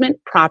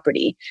investment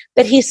property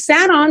that he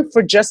sat on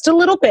for just a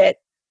little bit,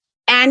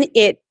 and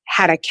it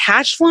had a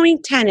cash flowing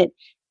tenant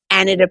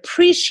and it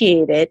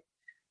appreciated,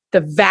 the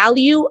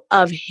value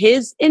of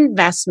his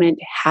investment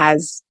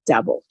has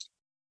doubled.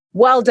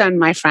 Well done,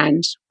 my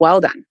friend. Well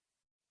done.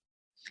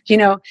 You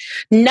know,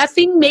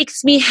 nothing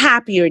makes me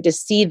happier to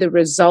see the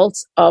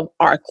results of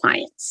our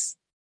clients.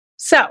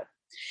 So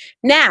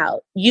now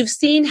you've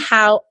seen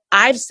how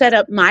I've set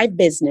up my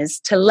business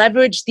to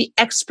leverage the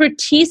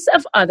expertise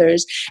of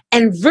others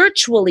and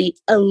virtually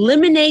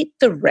eliminate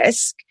the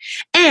risk.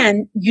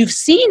 And you've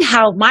seen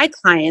how my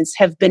clients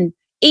have been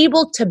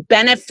able to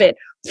benefit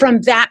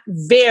from that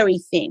very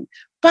thing.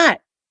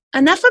 But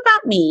enough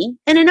about me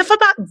and enough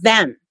about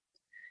them.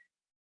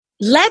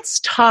 Let's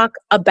talk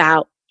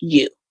about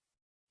you.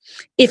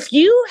 If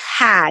you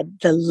had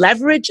the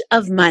leverage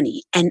of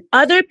money and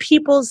other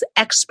people's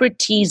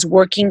expertise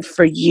working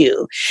for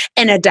you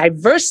in a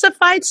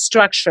diversified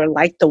structure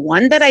like the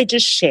one that I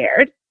just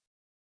shared,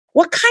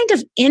 what kind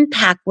of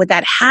impact would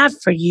that have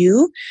for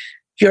you,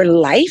 your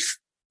life,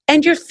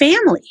 and your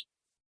family?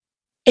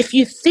 If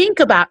you think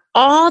about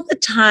all the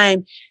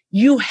time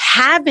you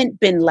haven't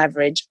been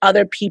leveraged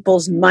other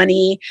people's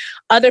money,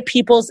 other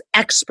people's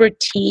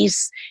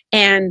expertise,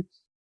 and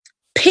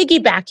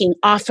piggybacking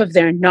off of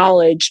their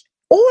knowledge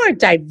or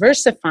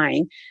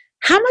diversifying,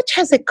 how much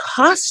has it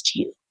cost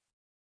you?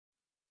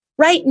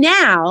 Right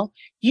now,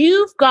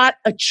 you've got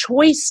a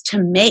choice to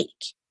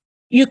make.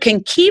 You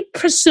can keep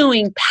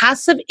pursuing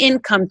passive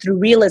income through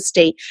real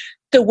estate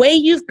the way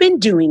you've been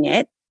doing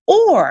it,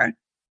 or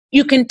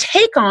you can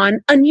take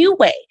on a new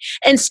way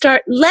and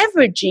start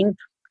leveraging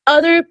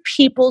other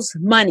people's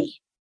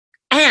money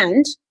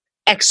and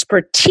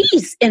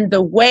expertise in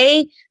the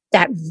way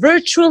that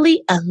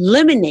virtually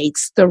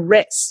eliminates the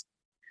risk.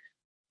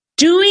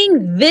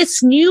 Doing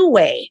this new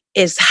way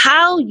is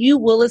how you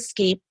will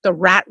escape the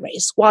rat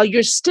race while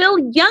you're still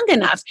young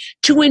enough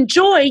to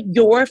enjoy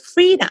your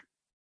freedom.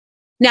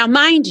 Now,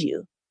 mind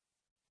you,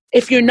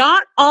 If you're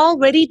not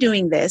already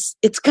doing this,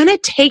 it's going to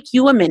take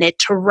you a minute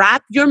to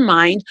wrap your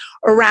mind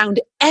around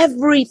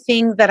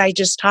everything that I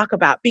just talked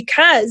about,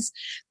 because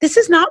this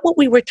is not what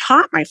we were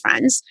taught, my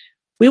friends.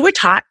 We were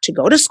taught to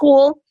go to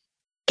school,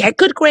 get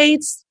good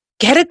grades,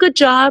 get a good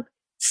job,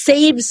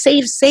 save,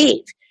 save,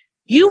 save.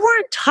 You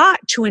weren't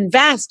taught to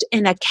invest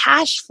in a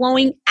cash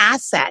flowing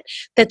asset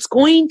that's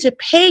going to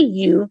pay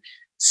you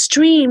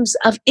streams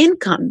of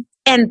income.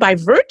 And by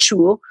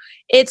virtue,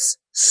 it's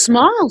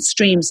small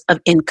streams of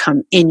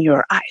income in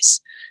your eyes.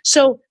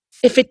 So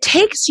if it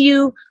takes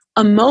you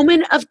a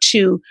moment of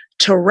two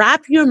to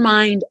wrap your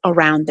mind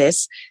around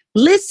this,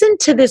 listen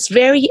to this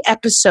very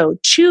episode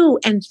 2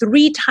 and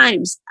 3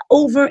 times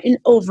over and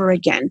over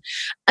again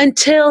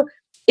until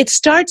it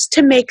starts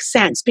to make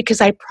sense.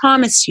 Because I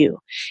promise you,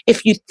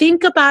 if you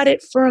think about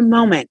it for a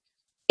moment,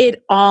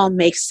 it all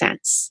makes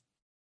sense.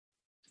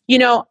 You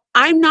know,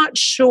 I'm not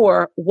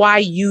sure why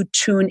you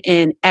tune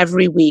in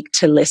every week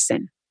to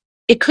listen.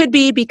 It could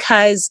be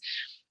because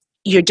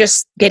you're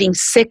just getting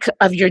sick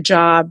of your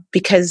job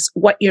because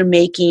what you're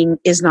making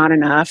is not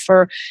enough,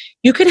 or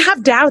you could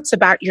have doubts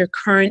about your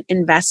current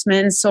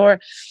investments, or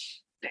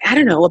I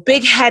don't know, a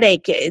big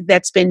headache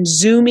that's been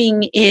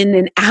zooming in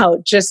and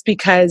out just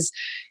because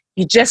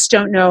you just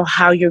don't know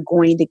how you're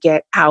going to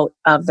get out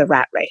of the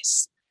rat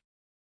race.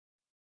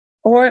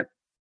 Or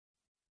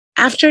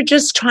after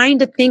just trying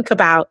to think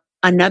about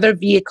another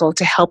vehicle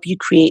to help you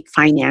create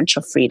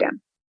financial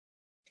freedom.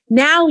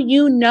 Now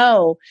you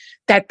know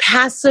that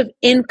passive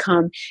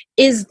income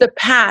is the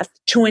path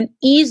to an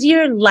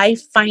easier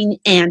life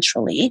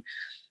financially,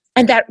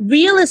 and that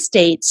real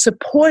estate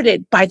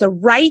supported by the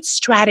right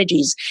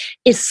strategies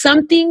is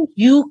something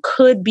you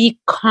could be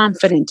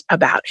confident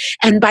about.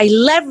 And by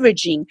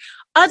leveraging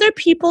other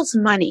people's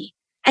money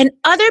and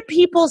other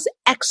people's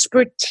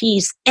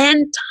expertise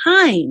and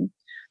time,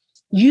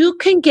 you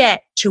can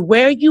get to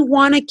where you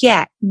want to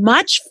get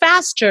much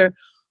faster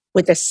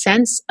with a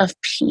sense of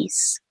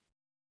peace.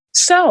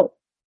 So,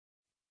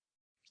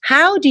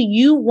 how do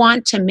you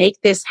want to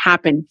make this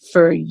happen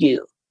for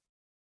you?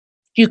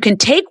 You can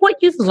take what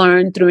you've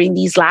learned during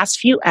these last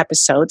few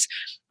episodes,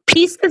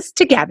 piece this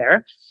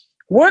together,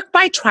 work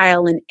by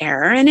trial and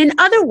error, and in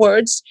other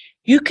words,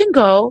 you can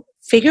go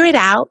figure it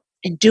out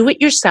and do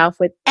it yourself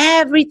with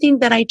everything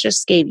that I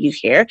just gave you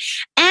here,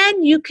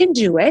 and you can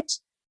do it,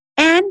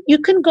 and you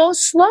can go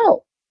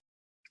slow.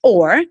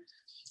 Or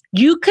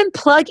you can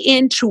plug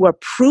into a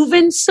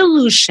proven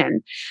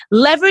solution,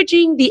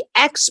 leveraging the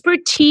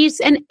expertise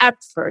and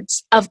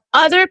efforts of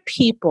other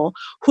people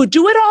who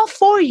do it all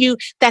for you,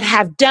 that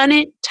have done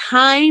it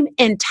time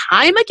and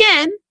time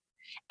again,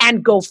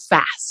 and go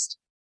fast.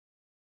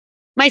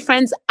 My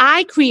friends,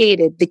 I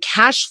created the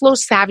Cash Flow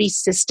Savvy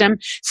system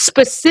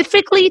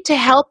specifically to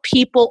help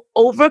people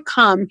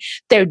overcome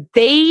their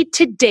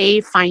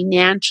day-to-day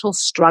financial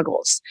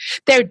struggles,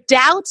 their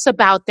doubts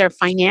about their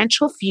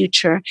financial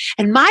future.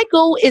 And my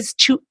goal is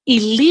to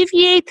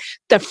alleviate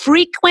the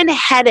frequent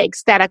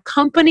headaches that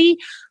accompany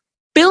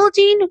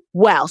building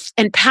wealth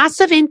and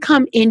passive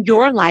income in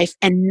your life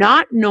and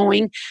not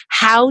knowing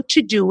how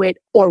to do it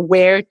or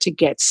where to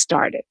get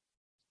started.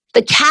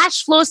 The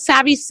Cash Flow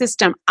Savvy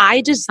system I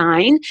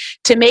designed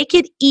to make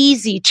it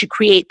easy to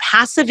create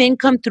passive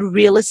income through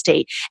real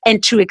estate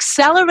and to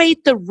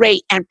accelerate the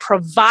rate and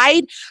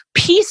provide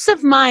peace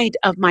of mind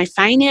of my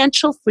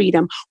financial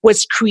freedom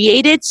was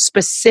created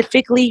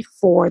specifically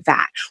for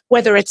that.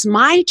 Whether it's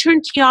my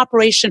turnkey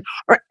operation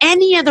or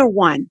any other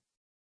one.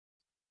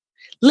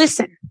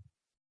 Listen.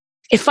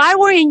 If I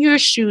were in your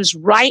shoes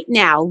right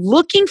now,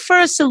 looking for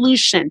a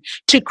solution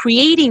to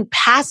creating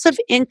passive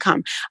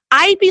income,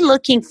 I'd be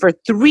looking for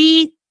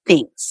 3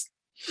 things.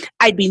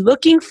 I'd be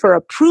looking for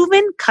a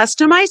proven,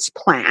 customized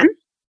plan.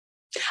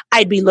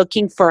 I'd be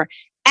looking for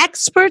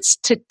experts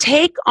to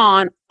take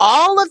on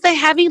all of the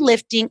heavy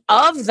lifting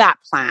of that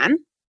plan.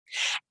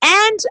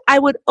 And I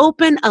would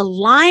open a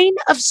line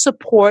of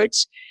support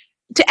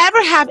to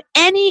ever have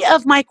any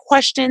of my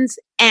questions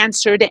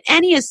answered,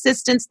 any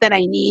assistance that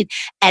I need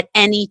at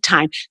any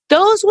time.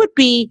 Those would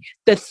be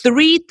the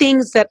 3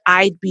 things that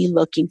I'd be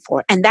looking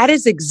for. And that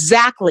is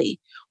exactly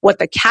what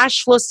the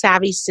Cash Flow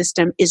Savvy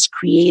system is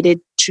created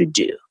to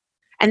do.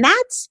 And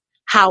that's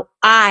how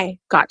I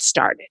got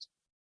started.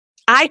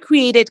 I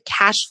created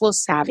Cash Flow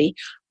Savvy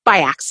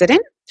by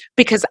accident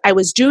because I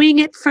was doing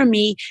it for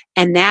me,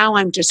 and now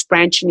I'm just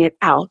branching it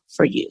out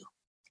for you.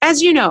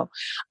 As you know,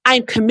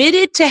 I'm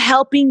committed to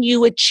helping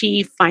you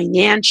achieve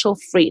financial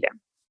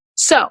freedom.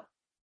 So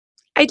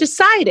I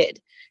decided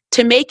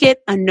to make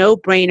it a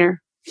no-brainer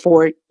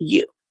for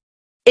you.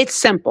 It's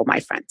simple, my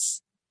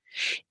friends.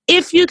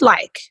 If you'd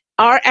like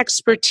our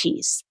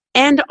expertise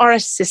and our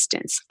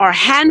assistance, our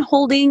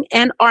hand-holding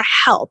and our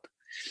help,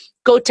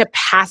 go to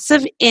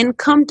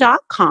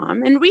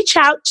passiveincome.com and reach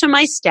out to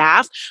my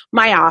staff,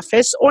 my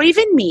office, or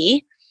even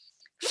me.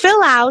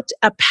 Fill out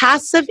a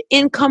passive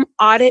income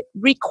audit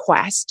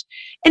request,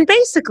 and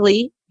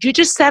basically you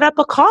just set up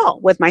a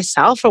call with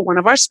myself or one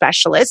of our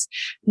specialists.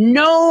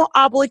 No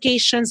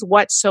obligations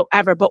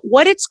whatsoever. But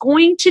what it's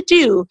going to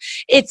do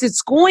is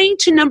it's going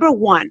to, number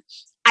one,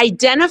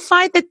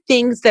 Identify the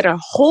things that are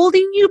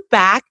holding you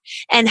back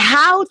and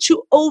how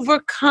to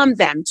overcome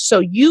them so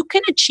you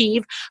can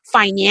achieve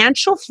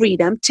financial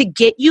freedom to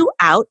get you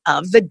out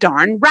of the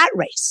darn rat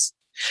race.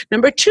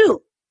 Number 2,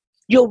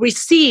 you'll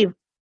receive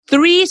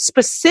 3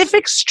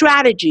 specific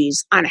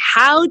strategies on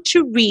how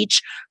to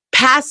reach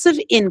passive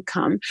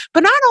income,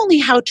 but not only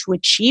how to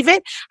achieve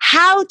it,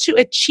 how to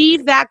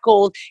achieve that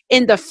goal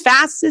in the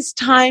fastest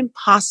time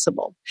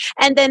possible.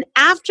 And then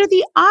after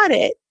the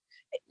audit,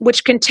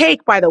 which can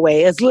take, by the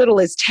way, as little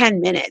as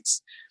 10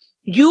 minutes,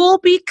 you'll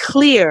be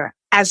clear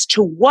as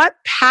to what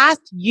path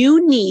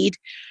you need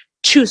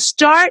to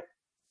start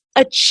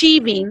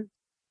achieving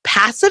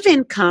passive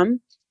income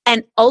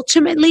and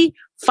ultimately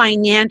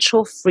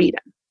financial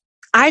freedom.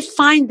 I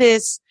find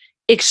this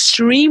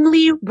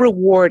extremely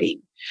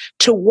rewarding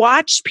to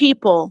watch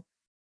people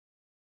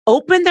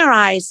open their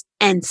eyes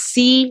and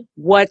see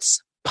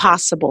what's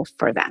possible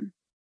for them.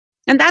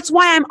 And that's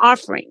why I'm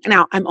offering.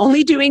 Now, I'm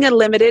only doing a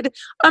limited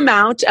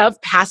amount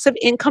of passive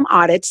income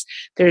audits.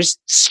 There's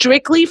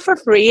strictly for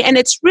free, and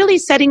it's really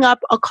setting up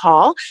a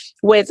call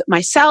with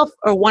myself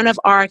or one of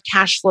our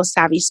cash flow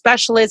savvy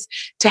specialists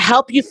to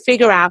help you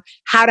figure out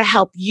how to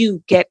help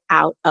you get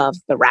out of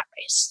the rat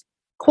race.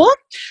 Cool?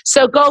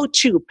 So go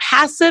to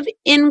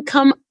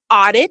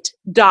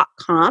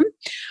passiveincomeaudit.com.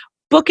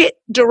 Book it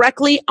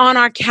directly on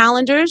our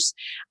calendars.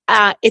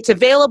 It's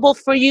available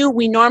for you.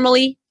 We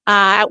normally,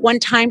 at one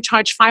time,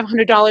 charge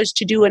 $500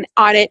 to do an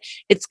audit.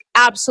 It's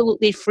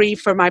absolutely free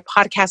for my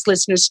podcast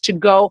listeners to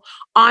go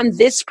on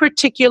this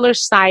particular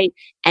site,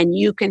 and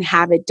you can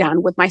have it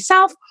done with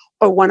myself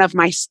or one of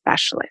my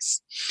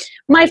specialists.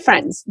 My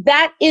friends,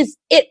 that is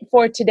it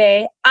for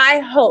today. I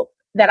hope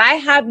that I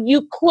have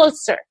you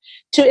closer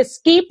to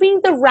escaping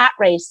the rat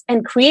race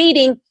and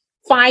creating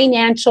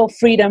financial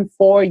freedom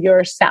for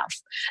yourself.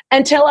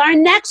 Until our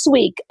next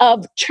week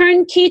of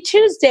Turnkey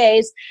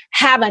Tuesdays,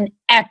 have an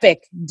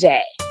epic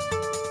day.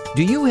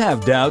 Do you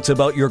have doubts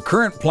about your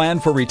current plan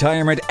for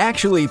retirement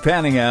actually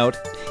panning out?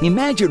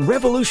 Imagine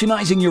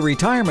revolutionizing your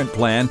retirement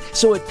plan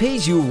so it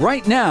pays you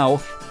right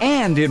now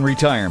and in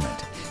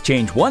retirement.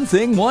 Change one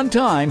thing one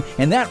time,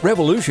 and that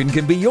revolution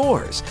can be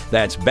yours.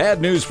 That's bad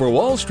news for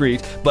Wall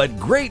Street, but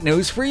great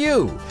news for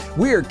you.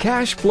 We're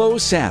Cash Flow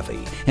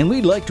Savvy, and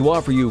we'd like to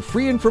offer you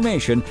free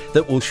information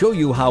that will show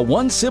you how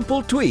one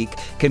simple tweak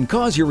can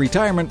cause your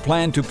retirement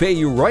plan to pay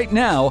you right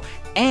now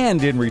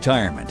and in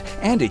retirement.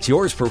 And it's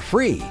yours for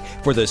free.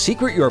 For the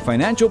secret your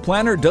financial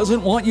planner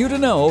doesn't want you to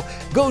know,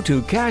 go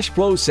to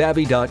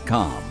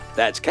cashflowsavvy.com.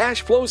 That's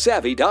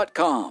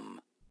cashflowsavvy.com.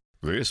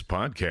 This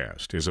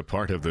podcast is a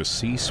part of the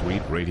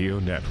C-Suite Radio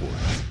Network.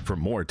 For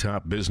more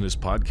top business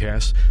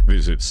podcasts,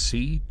 visit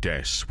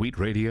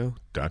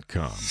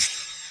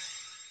c-suiteradio.com.